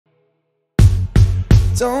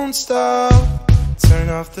Don't stop, turn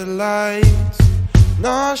off the lights,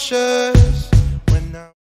 nauseous when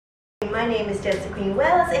I... My name is Jessica Queen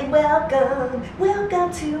Wells and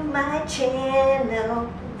welcome to my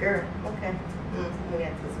channel. Girl, okay. We got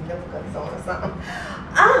to put some difficulties on or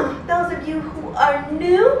something. Those of you who are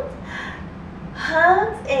new,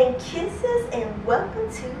 hugs and kisses and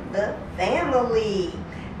welcome to the family.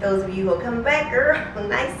 Those of you who are coming back, girl,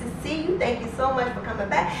 nice to see you. Thank you so much for coming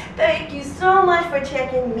back. Thank you so much for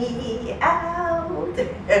checking me out.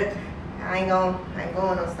 I ain't going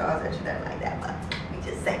on stars or nothing like that, but we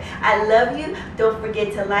just saying. I love you. Don't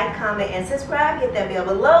forget to like, comment, and subscribe. Hit that bell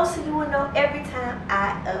below so you will know every time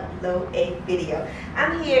I upload a video.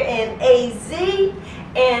 I'm here in AZ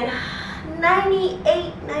and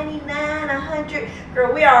 98, 99, 100.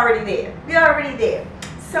 Girl, we're already there. We're already there.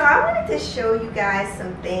 So I wanted to show you guys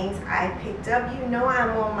some things I picked up. You know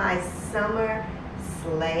I'm on my summer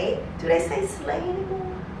sleigh. Do they say sleigh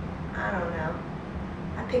anymore? I don't know.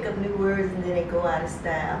 I pick up new words and then they go out of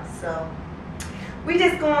style. So we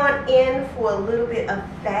just going in for a little bit of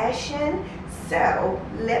fashion. So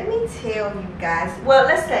let me tell you guys, well,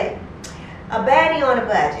 let's say a baddie on a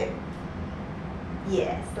budget.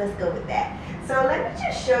 Yes, let's go with that. So let me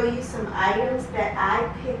just show you some items that I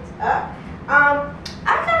picked up.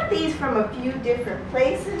 I got these from a few different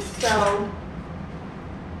places, so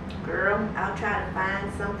girl, I'll try to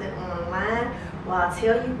find something online while I'll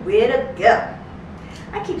tell you where to go.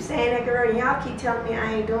 I keep saying that, girl, and y'all keep telling me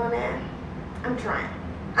I ain't doing that. I'm trying.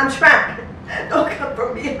 I'm trying. Don't come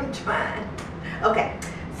for me, I'm trying. Okay,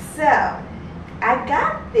 so I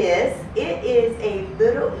got this. It is a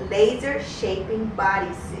little laser shaping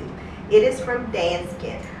bodysuit. It is from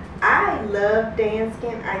Danskin. I love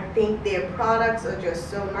Danskin. I think their products are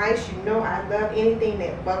just so nice. You know I love anything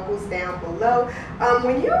that buckles down below.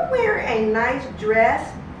 When you're wearing a nice dress,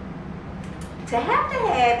 to have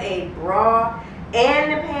a bra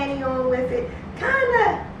and a panty on with it,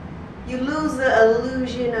 you lose the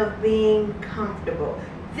illusion of being comfortable.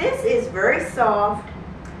 This is very soft.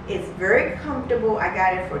 It's very comfortable. I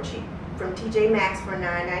got it for cheap from TJMaxx for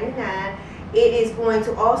 $9.99. It is going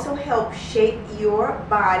to also help shape your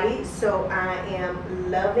body, so I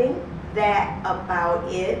am loving that about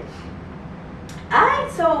it.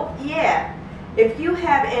 So yeah, if you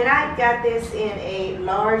have, and I got this in a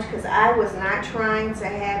large because I was not trying to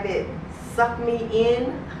have it suck me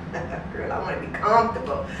in. Girl, I want to be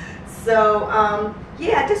comfortable. So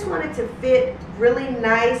yeah, I just wanted to fit really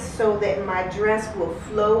nice so that my dress will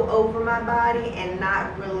flow over my body and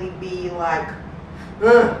not really be like,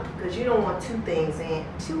 because you don't want two things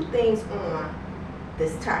on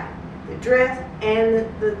this tight, the dress and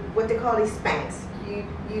the what they call these Spanx.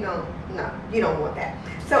 You don't want that.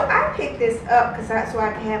 So I picked this up so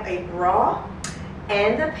I can have a bra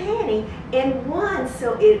and the panty in one,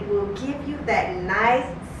 so it will give you that nice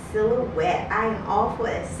silhouette. I am all for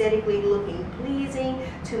aesthetically looking pleasing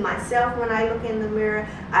to myself when I look in the mirror.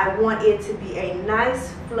 I want it to be a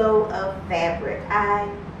nice flow of fabric. I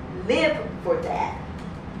live for that.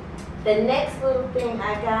 The next little thing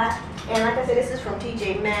I got, and like I said, this is from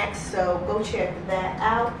TJMaxx, so go check that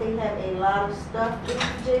out. They have a lot of stuff in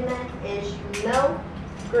TJMaxx, as you know.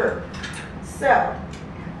 Girl. So,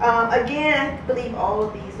 again, I believe all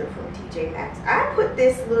of these are from TJMaxx. I put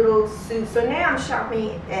this little suit, so now I'm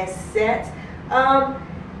shopping as sets.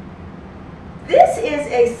 This is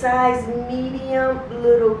a size medium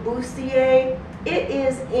little bustier. It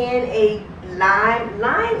is in a lime.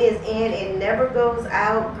 Lime is in, it never goes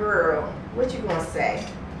out, girl. What you gonna say?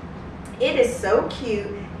 It is so cute.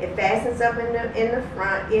 It fastens up in the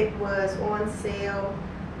front. It was on sale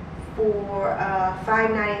for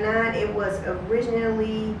 $5.99. It was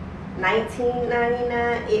originally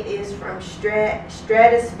 $19.99. It is from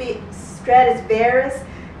Stradivarius.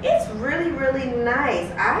 It's really, really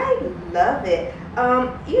nice. I love it.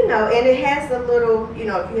 You know, and it has the little, you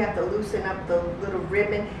know, if you have to loosen up the little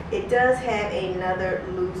ribbon, it does have another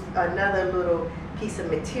little piece of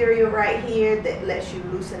material right here that lets you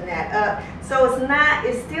loosen that up. So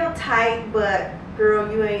it's still tight, but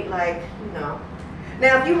girl, you ain't like, you know.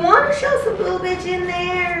 Now, if you want to show some boobage in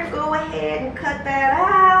there, go ahead and cut that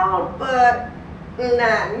out, but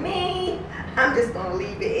not me. I'm just going to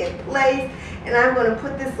leave it in place, and I'm going to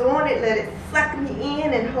put this on it, let it suck me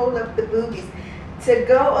in and hold up the boobies. To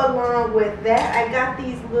go along with that, I got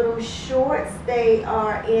these little shorts. They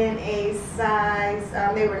are in a size,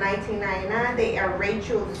 they were $19.99. They are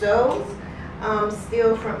Rachel Zoe's,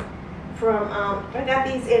 still from I got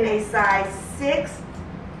these in a size 6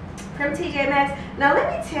 from TJMaxx. Now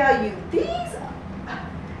let me tell you, these,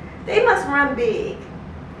 they must run big,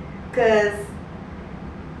 because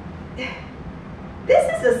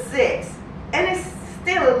This is a 6, and it's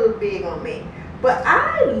still a little big on me. But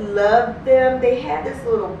I love them. They have this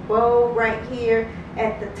little bow right here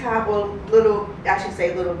at the top, or little, I should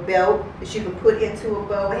say little belt that you can put into a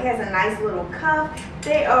bow. It has a nice little cuff.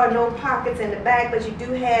 There are no pockets in the back, but you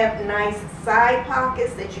do have nice side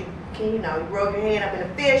pockets that you can, you know, you roll your hand up in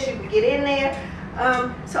a fish, you can get in there.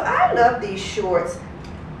 So I love these shorts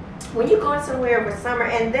when you're going somewhere for summer,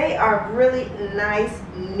 and they are really nice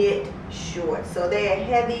knit shorts. So they are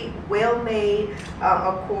heavy, well made.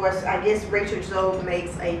 Of course, I guess Rachel Yesoul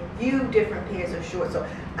makes a few different pairs of shorts, so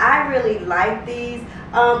I really like these.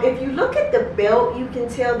 If you look at the belt, you can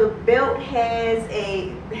tell the belt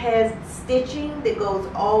has stitching that goes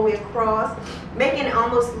all the way across, making it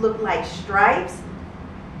almost look like stripes,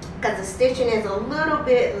 because the stitching is a little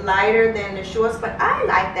bit lighter than the shorts, but I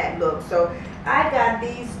like that look. So I got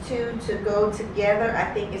these two to go together.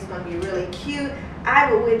 I think it's going to be really cute.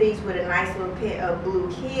 I would wear these with a nice little pair of blue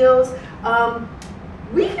heels.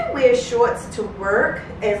 We can wear shorts to work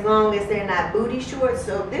as long as they're not booty shorts.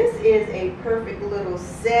 So this is a perfect little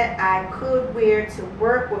set I could wear to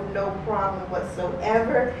work with no problem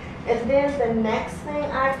whatsoever. And then the next thing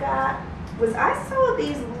I got was, I saw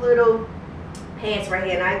these little pants right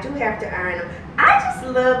here, and I do have to iron them. I just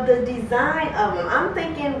love the design of them. I'm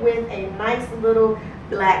thinking with a nice little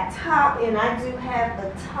black top, and I do have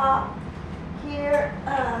the top here.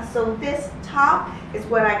 So this top is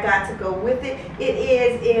what I got to go with it. It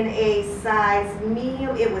is in a size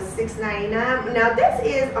medium. It was $6.99. Now this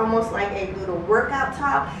is almost like a little workout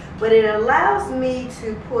top, but it allows me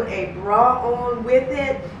to put a bra on with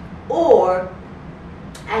it, or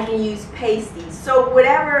I can use pasties. So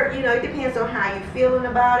whatever, you know, it depends on how you're feeling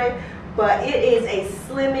about it, but it is a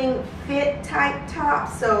slimming fit type top.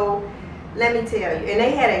 So let me tell you, and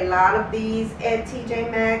they had a lot of these at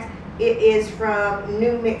TJMaxx. It is from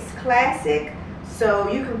New Mix Classic, so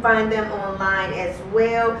you can find them online as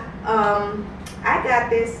well. I got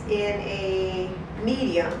this in a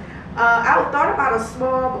medium. I thought about a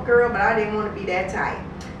small girl, but I didn't want to be that tight,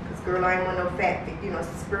 because girl, I ain't want no fat, you know,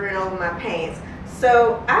 spurring over my pants.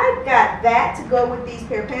 So I got that to go with these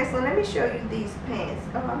pair of pants. So let me show you these pants.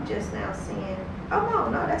 Oh, I'm just now seeing. Oh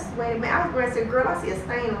no, that's the way. I was going to say, girl, I see a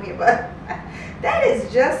stain on here, but that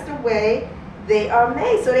is just the way they are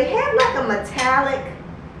made. So they have like a metallic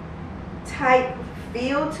type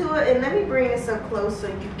feel to it. And let me bring this up close so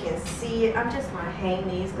you can see it. I'm just going to hang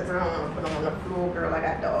these because I don't want to put them on the floor, girl. I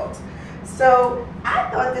got dogs. So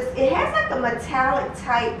I thought this, it has like a metallic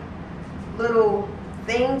type little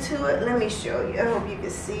thing to it. Let me show you. I hope you can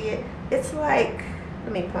see it. It's like,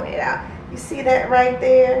 let me point it out. You see that right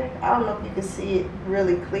there? I don't know if you can see it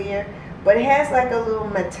really clear, but it has like a little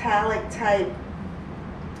metallic type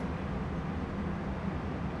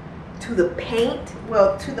to the paint,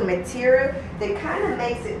 well, to the material, that kind of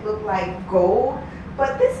makes it look like gold.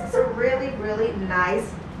 But this is a really, really nice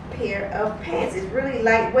pair of pants. It's really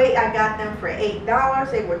lightweight. I got them for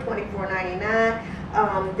 $8. They were $24.99.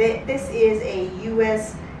 This is a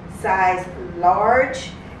US size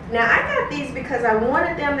large. Now I got these because I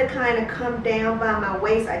wanted them to kind of come down by my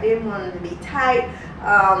waist. I didn't want them to be tight.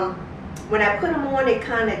 When I put them on, it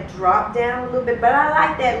kind of dropped down a little bit, but I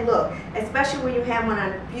like that look, especially when you have on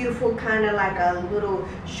a beautiful kind of like a little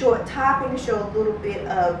short top and show a little bit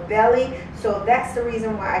of belly. So that's the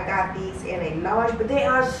reason why I got these in a large, but they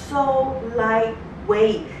are so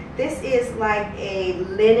lightweight. This is like a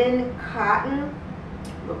linen cotton.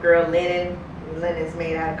 Well, girl, linen is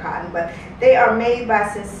made out of cotton, but they are made by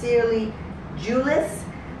Sincerely Julius.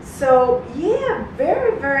 So yeah,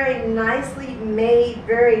 very, very nicely made,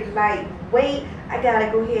 very lightweight. I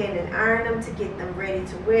gotta go ahead and iron them to get them ready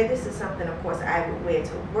to wear. This is something, of course, I would wear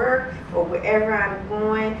to work or wherever I'm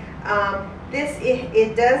going.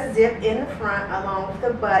 It does zip in the front along with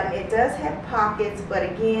the button. It does have pockets, but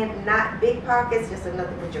again, not big pockets, just enough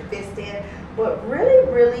to put your fist in. But really,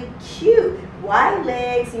 really cute. Wide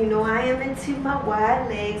legs, you know I am into my wide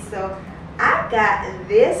legs, so I got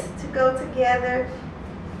this to go together.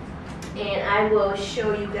 And I will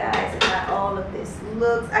show you guys how all of this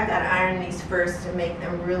looks. I gotta iron these first to make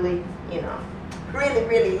them really, you know, really,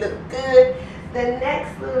 really look good. The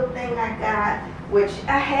next little thing I got, which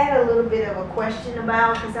I had a little bit of a question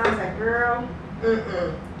about, because I was like, girl,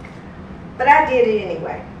 but I did it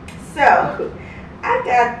anyway. So I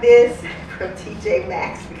got this from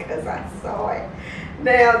TJMaxx because I saw it.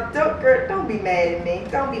 Now, don't be mad at me.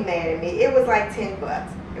 Don't be mad at me. It was like 10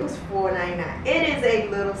 bucks. It was $4.99. It is a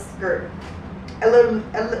little skirt, a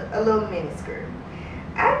little mini skirt.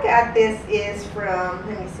 I got this is from,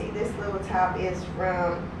 let me see, this little top is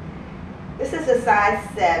from, this is a size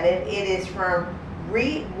 7. It is from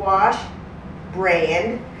Rewash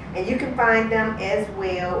brand, and you can find them as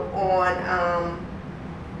well on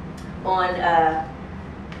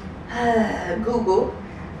Google.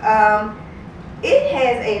 It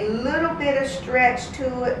has a little bit of stretch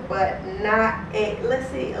to it, but not a, let's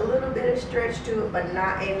see, a little bit of stretch to it, but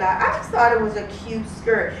not a lot. I just thought it was a cute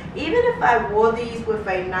skirt. Even if I wore these with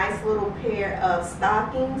a nice little pair of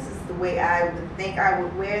stockings, is the way I would think I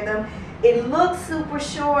would wear them. It looks super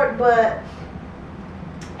short, but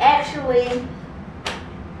actually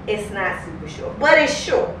it's not super short, but it's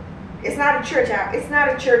short. It's not a church out. It's not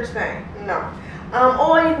a church thing. No.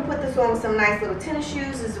 Or you can put this on with some nice little tennis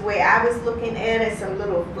shoes, is the way I was looking at it. Some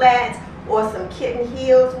little flats or some kitten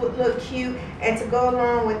heels would look cute. And to go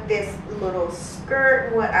along with this little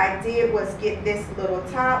skirt, what I did was get this little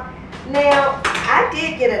top. Now, I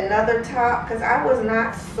did get another top because I was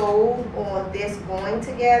not sold on this going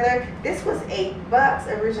together. This was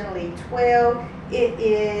 $8, originally $12. It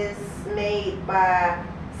is made by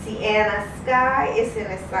Sienna Sky. It's in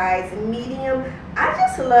a size medium. I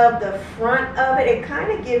just love the front of it. It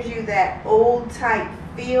kind of gives you that old type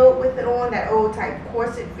feel with it on, that old type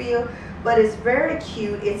corset feel, but it's very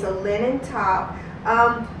cute. It's a linen top.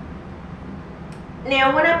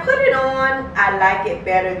 Now when I put it on, I like it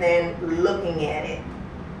better than looking at it.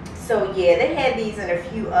 So yeah, they had these in a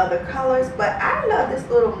few other colors, but I love this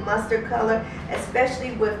little mustard color,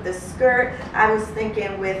 especially with the skirt. I was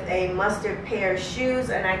thinking with a mustard pair of shoes,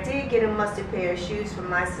 and I did get a mustard pair of shoes from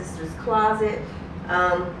my sister's closet.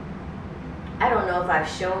 I don't know if I've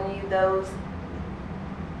shown you those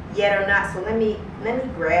yet or not, so let me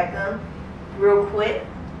grab them real quick.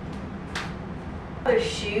 Other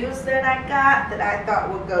shoes that I got that I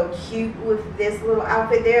thought would go cute with this little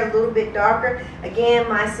outfit. They're a little bit darker. Again,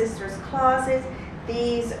 my sister's closet.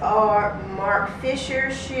 These are Mark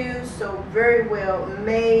Fisher shoes, so very well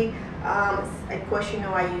made. Of course, you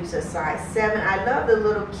know I use a size 7. I love the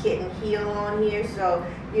little kitten heel on here, so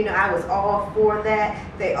you know I was all for that.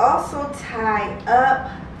 They also tie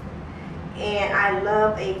up, and I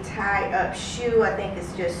love a tie up shoe. I think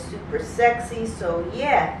it's just super sexy, so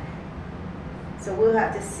yeah. So we'll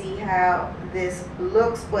have to see how this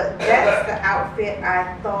looks, but that's the outfit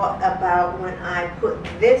I thought about when I put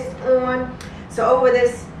this on. So over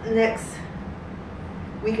this next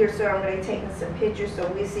week or so, I'm going to be taking some pictures, so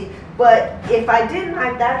we'll see. But if I didn't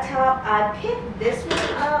like that top, I picked this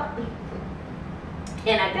one up,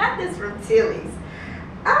 and I got this from Tilly's.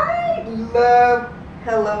 I love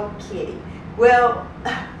Hello Kitty. Well,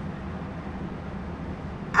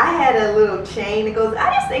 I had a little chain that goes,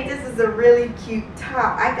 I just think this is a really cute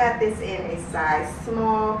top. I got this in a size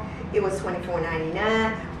small. It was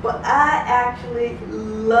 $24.99, but I actually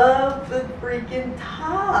love the freaking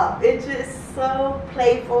top. It's just so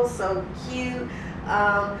playful, so cute.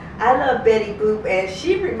 I love Betty Boop, and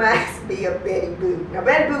she reminds me of Betty Boop. Now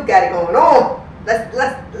Betty Boop got it going on.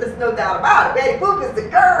 Let's no doubt about it. Betty Boop is the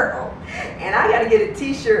girl, and I got to get a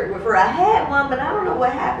t-shirt with her. I had one, but I don't know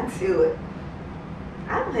what happened to it.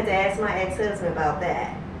 I'm going to have to ask my ex-husband about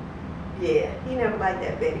that. Yeah, he never liked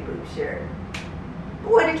that Betty Boop shirt.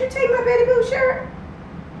 Boy, did you take my Betty Boop shirt?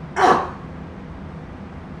 Oh.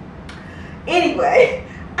 Anyway,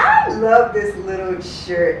 I love this little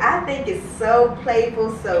shirt. I think it's so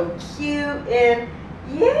playful, so cute, and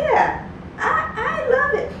yeah, I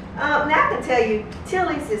love it. Now I can tell you,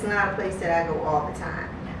 Tilly's is not a place that I go all the time.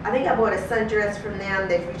 I think I bought a sundress from them.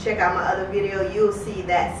 That if you check out my other video, you'll see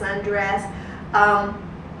that sundress.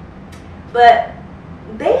 But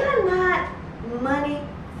they are not money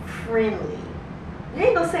friendly. You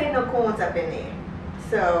ain't gonna save no coins up in there.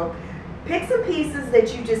 So pick some pieces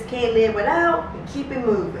that you just can't live without and keep it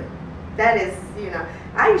moving. That is, you know,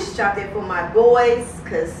 I used to shop there for my boys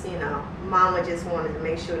because, you know, mama just wanted to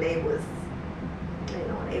make sure they was, you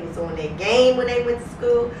know, they was on their game when they went to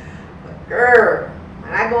school. But girl,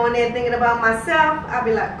 when I go in there thinking about myself, I'll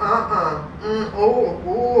be like,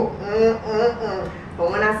 But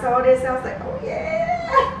when I saw this, I was like, oh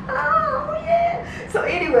yeah, oh yeah. So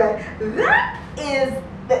anyway, that is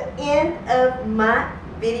the end of my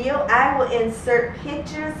video. I will insert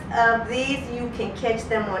pictures of these. You can catch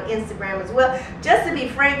them on Instagram as well. Just to be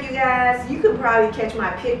frank, you guys, you can probably catch my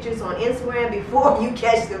pictures on Instagram before you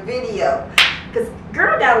catch the video. Because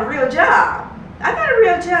girl got a real job. I got a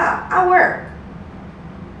real job. I work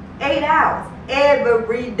 8 hours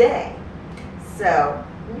every day. So,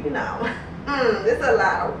 you know. There's a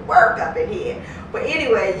lot of work up in here. But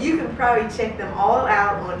anyway, you can probably check them all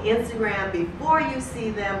out on Instagram before you see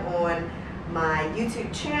them on my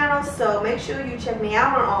YouTube channel. So make sure you check me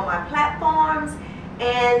out on all my platforms.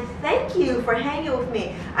 And thank you for hanging with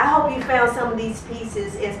me. I hope you found some of these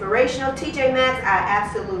pieces inspirational. TJMaxx, I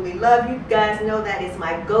absolutely love you. You guys know that is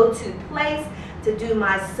my go-to place to do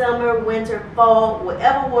my summer, winter, fall,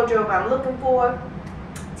 whatever wardrobe I'm looking for.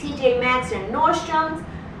 TJMaxx and Nordstrom's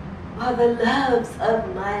are the loves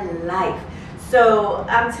of my life. So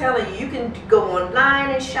I'm telling you, you can go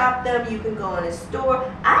online and shop them. You can go in a store.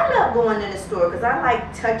 I love going in a store because I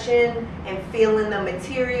like touching and feeling the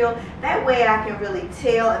material. That way I can really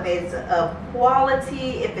tell if it's of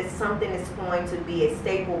quality, if it's something that's going to be a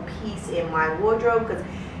staple piece in my wardrobe, because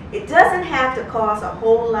it doesn't have to cost a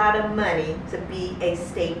whole lot of money to be a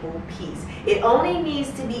staple piece. It only needs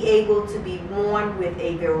to be able to be worn with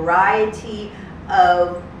a variety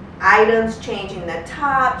of items, changing the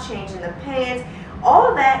top, changing the pants. All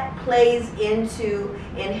of that plays into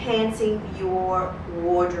enhancing your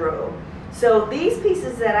wardrobe. So these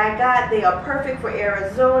pieces that I got, they are perfect for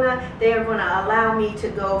Arizona. They are going to allow me to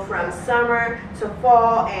go from summer to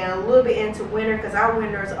fall and a little bit into winter, because our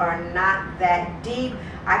winters are not that deep.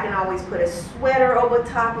 I can always put a sweater over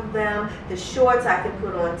top of them. The shorts, I can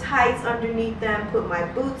put on tights underneath them, put my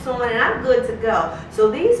boots on, and I'm good to go. So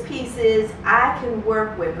these pieces I can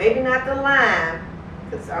work with. Maybe not the lime,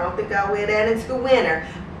 because I don't think I'll wear that into winter.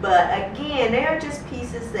 But again, they are just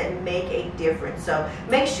pieces that make a difference. So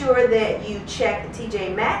make sure that you check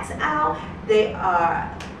TJMaxx out. They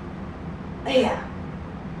are, yeah,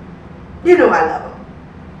 you know I love them.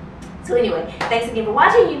 So anyway, thanks again for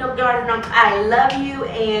watching. You know, I love you,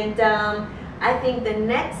 and I think the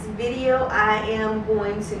next video I am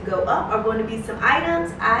going to go up are going to be some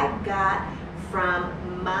items I got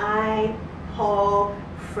from my haul,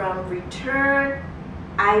 from return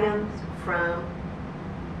items from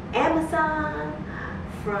Amazon,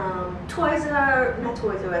 from Toys R Us, not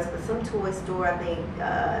Toys R Us, but some toy store, I think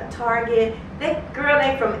Target. They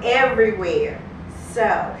from everywhere. So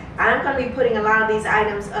I'm going to be putting a lot of these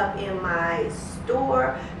items up in my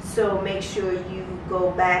store, so make sure you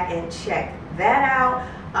go back and check that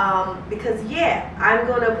out, because yeah, I'm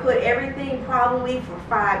going to put everything probably for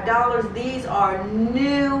 $5. These are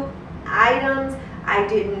new items. I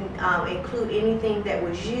didn't include anything that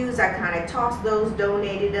was used. I kind of tossed those,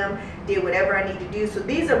 donated them, did whatever I need to do. So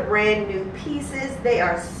these are brand new pieces. They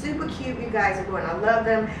are super cute. You guys are going to love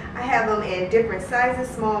them. I have them in different sizes,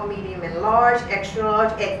 small, medium, and large, extra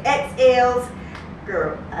large, XLs.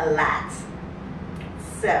 Girl, a lot.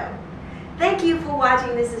 So thank you for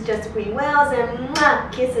watching. This is Just Queen Wells, and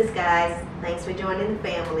mwah, kisses, guys. Thanks for joining the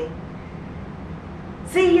family.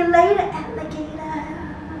 See you later, alligator.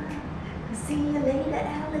 See you later,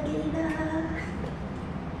 alligator.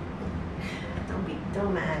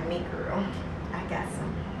 Don't mind me, girl. I got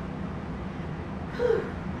some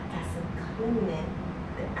cleaning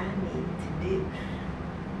that I need to do.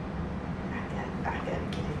 I gotta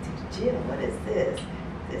get into the gym. What is this?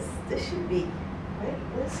 This should be, wait,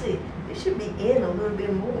 let's see. This should be in a little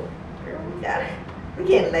bit more. Girl, we're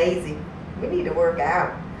getting lazy. We need to work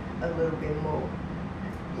out a little bit more.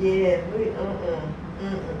 Yeah,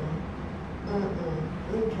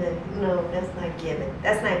 okay, no, that's not giving.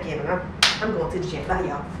 That's not giving. I'm going to the gym. Bye,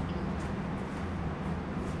 y'all.